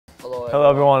Hello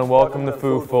everyone, and welcome to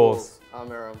Food Fools.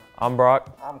 I'm Aram. I'm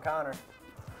Brock. I'm Connor.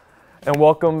 And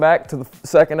welcome back to the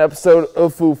second episode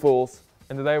of Food Fools.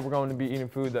 And today we're going to be eating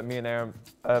food that me and Aram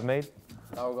have made.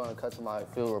 Now we're going to cut to my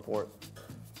field report.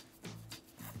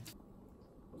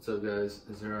 What's up guys,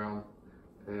 it's Aram.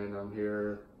 And I'm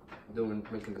here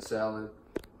making a salad.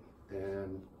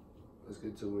 And let's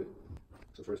get to it.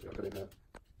 So first we're cutting that.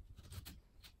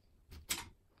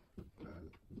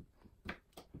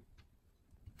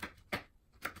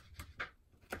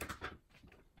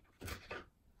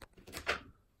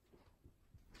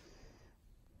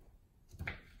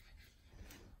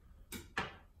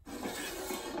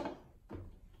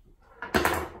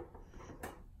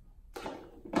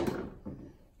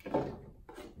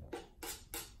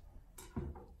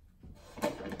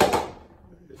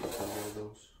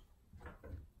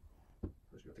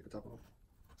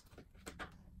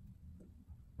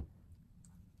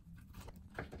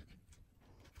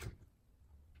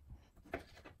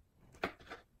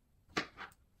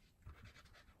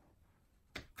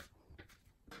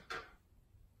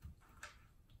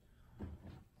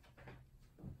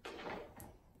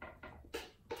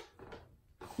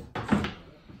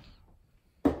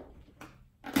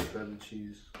 Shredded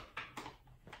cheese.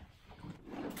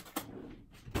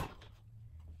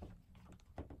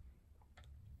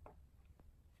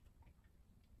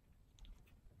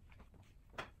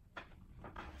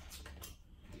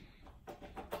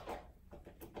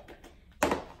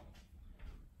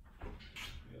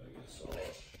 Salt.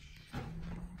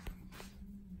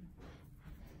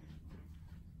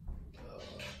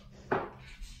 Now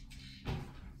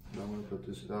I'm gonna put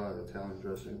this Italian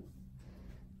dressing.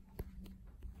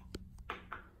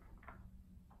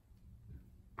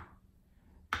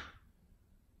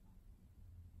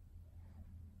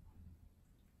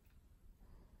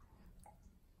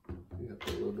 I put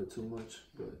a little bit too much,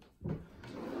 but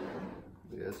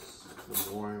I guess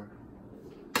the more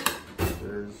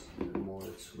there's, the more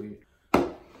it's sweet.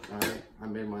 Alright, I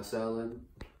made my salad.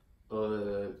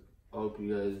 I hope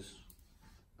you guys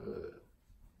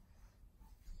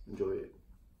enjoy it.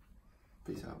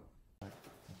 Peace out.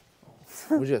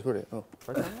 Where'd you guys put it? Oh.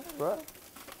 Right there, bro.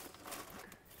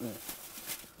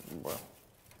 Bro.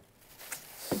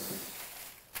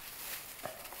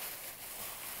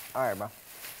 Alright, bro.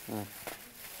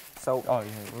 So, Oh yeah,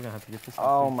 we're gonna have to get this.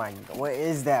 oh my god, what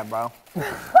is that, bro?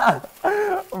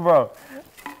 Bro,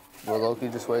 Well, Loki,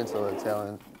 just wait until the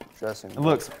Italian dressing. it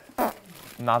looks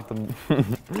not the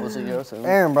What's it yours?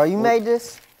 Aaron, bro, you made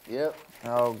this? Yep.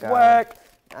 Oh god. whack.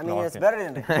 I mean, No, I it's can't. better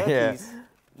than the cookies. Yeah.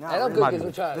 Not I know really. cookies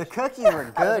were trash. The cookies were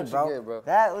good, what you bro. get, bro.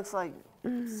 That looks like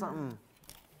something.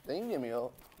 Then you can give me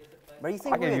all. Bro, you I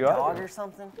think gave we're a you all. dog or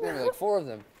something? Give me like 4 of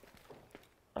them.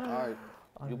 Alright,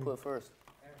 you put first.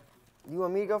 You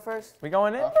want me to go first? We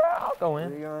going in? Bro? I'll go Where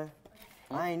in. you going?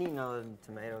 I ain't eating no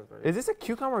tomatoes, bro. Is this a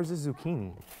cucumber or is this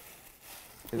zucchini?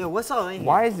 Yo, what's all in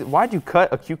here? Why'd you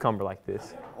cut a cucumber like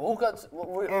this? Who got?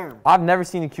 Aaron. I've never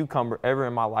seen a cucumber ever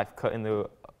in my life cut into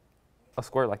a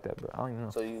square like that, bro. I don't even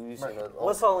know. So you seen that?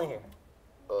 What's all in here?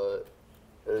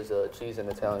 There's cheese and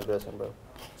Italian dressing, bro.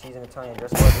 Cheese and Italian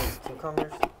dressing. What, these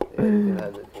cucumbers? Yeah, you can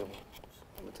have it. I'm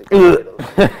gonna take the potatoes.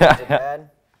 Is it bad?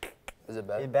 Is it Is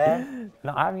bad? it bad?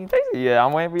 No, I mean, taste it. Yeah,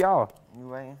 I'm waiting for y'all. You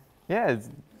waiting? Yeah, it's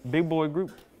big boy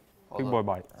group. Big boy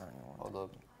bite. Hold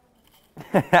up.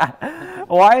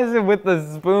 Why is it with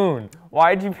the spoon?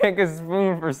 Why'd you pick a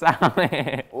spoon for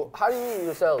salad? Well, how do you eat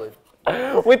your salad? With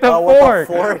the with a fork.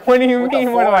 fork? What do you With a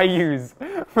mean, what do fork? I use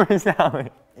for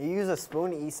salad? You use a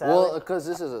spoon to eat Well, salad? because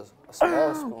this is a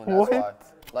small spoon, that's What? why.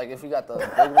 Like, if you got the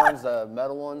big ones, the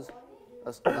metal ones,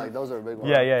 that's, like, those are big ones.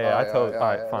 Yeah, I told you. All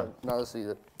right, yeah. fine. Now let's see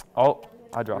it. Oh,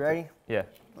 I dropped You ready? it. Yeah.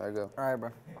 There you go. All right, bro.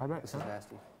 I bet. This is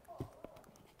nasty.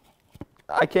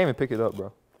 I can't even pick it up,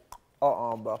 bro.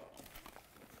 Bro.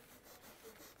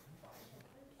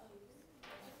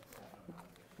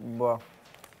 Bro.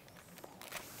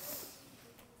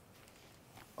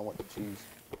 I want the cheese.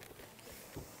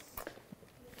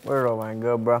 Where do I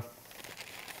go, bro?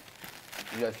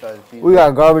 You guys try the cheese? We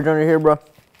got garbage under here, bro.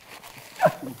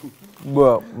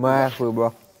 Bro, my ass food,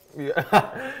 bro.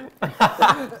 Yeah.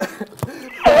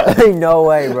 Ain't no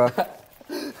way, bro.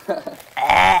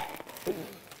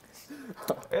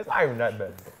 It's not even that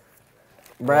bad.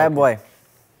 Brad boy.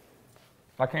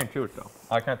 I can't chew it though.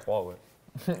 I can't swallow it.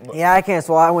 Yeah, I can't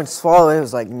swallow. I went to swallow it. It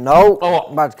was like, nope. Oh.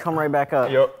 I'm about to come right back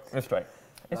up. Yep, it's straight.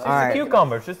 It's just All a right.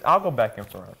 cucumber. It's just I'll go back in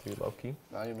for round two, low key.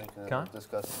 Now you're making Can I? it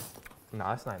disgusting.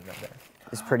 No, it's not even that bad.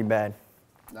 It's pretty bad.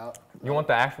 Now, You want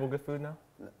the actual good food now?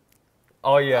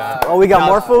 Oh yeah. Oh, we got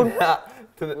more food?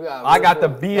 To the- We got I more got the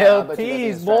food. Yeah, I bet you got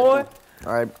the BLTs, boy.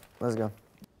 All right, let's go.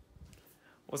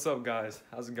 What's up, guys?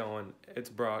 How's it going? It's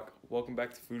Brock. Welcome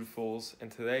back to Food Fools, and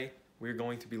today we're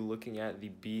going to be looking at the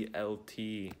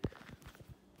BLT.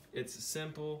 It's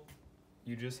simple.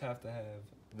 You just have to have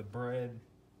the bread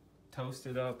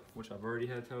toasted up, which I've already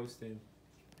had toasted.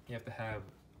 You have to have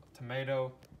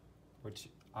tomato, which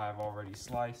I've already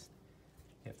sliced.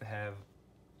 You have to have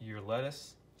your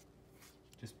lettuce.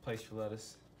 Just place your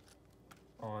lettuce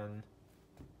on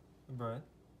the bread.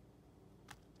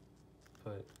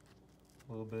 Put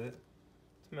a little bit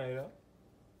tomato,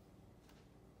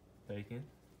 bacon,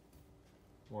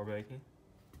 more bacon.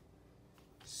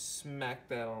 Smack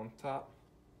that on top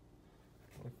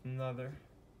with another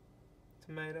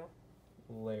tomato.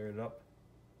 Layer it up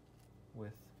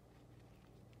with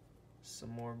some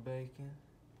more bacon.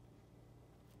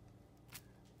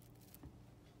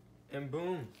 And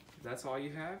boom, that's all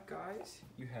you have, guys.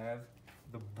 You have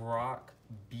the Brock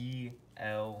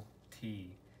BLT.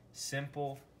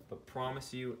 Simple, but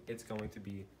promise you it's going to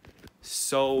be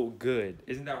so good.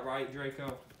 Isn't that right,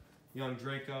 Draco? Young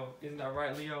Draco. Isn't that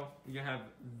right, Leo? You're gonna have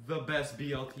the best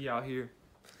BLT out here.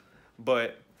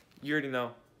 But you already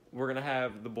know, we're gonna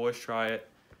have the boys try it.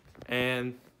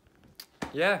 And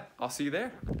yeah, I'll see you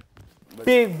there.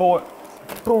 Big boy.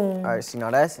 Boom. All right, see,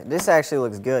 now this actually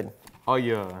looks good. Oh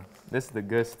yeah, this is the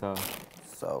good stuff.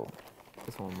 So,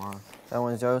 This one mine. that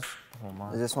one's yours? This one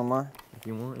mine. Is this one mine? If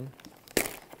you want it.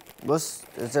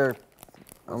 Is there,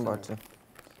 I'm about to.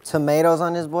 Tomatoes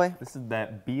on this boy? This is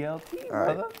that BLT, All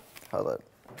right, brother. hold up.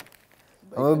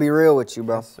 I'm gonna be real with you,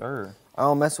 bro. Yes, sir. I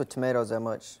don't mess with tomatoes that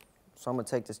much, so I'm gonna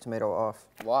take this tomato off.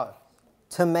 Why?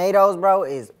 Tomatoes, bro,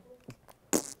 is,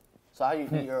 So how you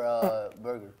eat your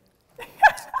burger?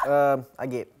 I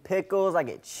get pickles, I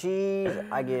get cheese,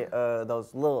 I get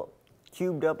those little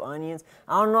cubed up onions.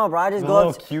 I don't know, bro. I just go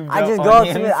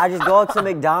up to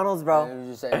McDonald's, bro. And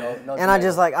you just say no And I'm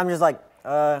just like,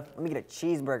 let me get a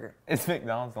cheeseburger. Is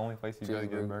McDonald's the only place you go to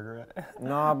get a burger at?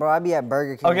 Nah, bro, I be at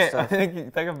Burger King and Okay,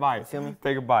 stuff. take a bite. Feel me?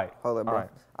 Take a bite. Hold up, bro. All right.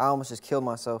 I almost just killed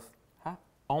myself. Huh?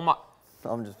 Oh my.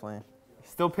 I'm just playing.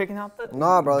 Still picking out the.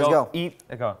 Nah, bro, let's go. Eat.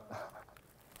 Let's go.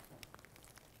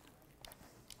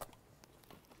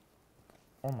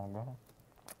 Oh my god.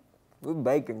 This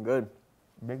bacon good.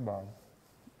 Big bottle.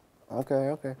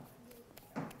 Okay.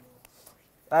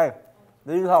 Hey,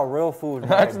 this is how real food is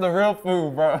That's made. the real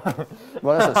food, bro.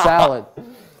 Well, that's a salad.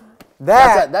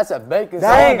 That, That's a bacon That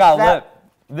salad. ain't- got that- lip.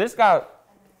 This got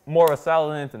more of a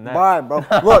salad in it than that. Bye, bro.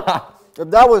 Look, if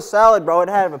that was salad, bro,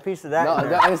 it'd have a piece of that. No, in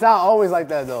there. it's not always like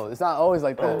that though. It's not always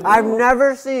like that. I've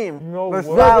never seen No a way. Look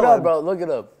it salad. up, bro. Look it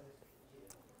up.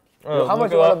 How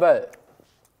much you want to bet?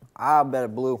 I bet a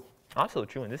blue. I'm still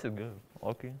chewing. This is good.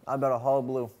 Okay. I bet a whole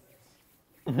blue.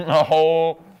 A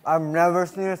whole. I've never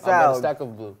seen a I bet a salad. stack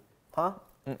of blue. Huh?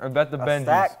 I bet the A Benjis.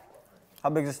 stack? How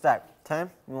big is a stack? 10?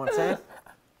 You want 10?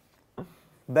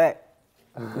 Bet.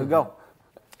 Here we go.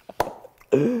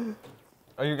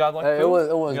 Oh, you guys like Hey, food?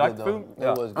 it was You good like though. food? It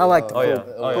was good. I like the Oh, yeah.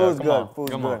 food. Oh, yeah. Food's Come good. on.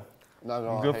 Food's Come good. on. Not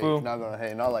gonna Good hate. food. Not gonna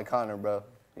hate. Not like Connor, bro.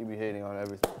 He be hating on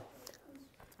everything.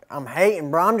 I'm hating,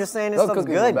 bro. I'm just saying this Those stuff's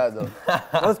cookies were good. bad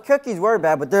though. Those cookies were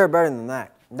bad, but they're better than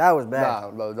that. That was bad.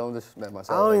 Nah, bro. Don't disrespect my I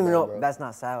salad. don't like even that, know. bro. That's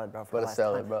not salad, bro. For But the it's last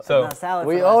salad, time. bro. It's So- not salad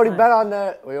We for the last already time. bet on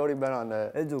that. We already bet on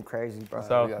that. They do crazy, bro.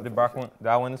 So, we got did to Brock finish win? Did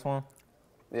I win this one?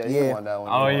 Yeah, you Yeah. won that one.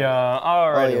 Oh, You won. yeah. I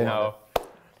already Oh, yeah. know.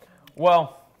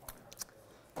 Well,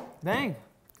 dang.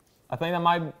 I think that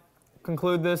might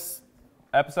conclude this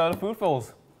episode of Food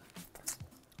Fools.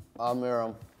 I'm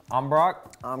Miriam. I'm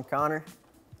Brock. I'm Connor.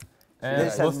 And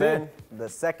This we'll has see been the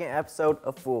second episode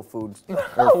of Full Foods.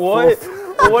 What?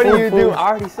 What do you do? I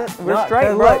already said we're No, straight,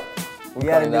 'cause bro. look, we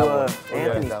gotta cutting do that one. We're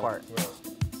Anthony's cutting that part. one.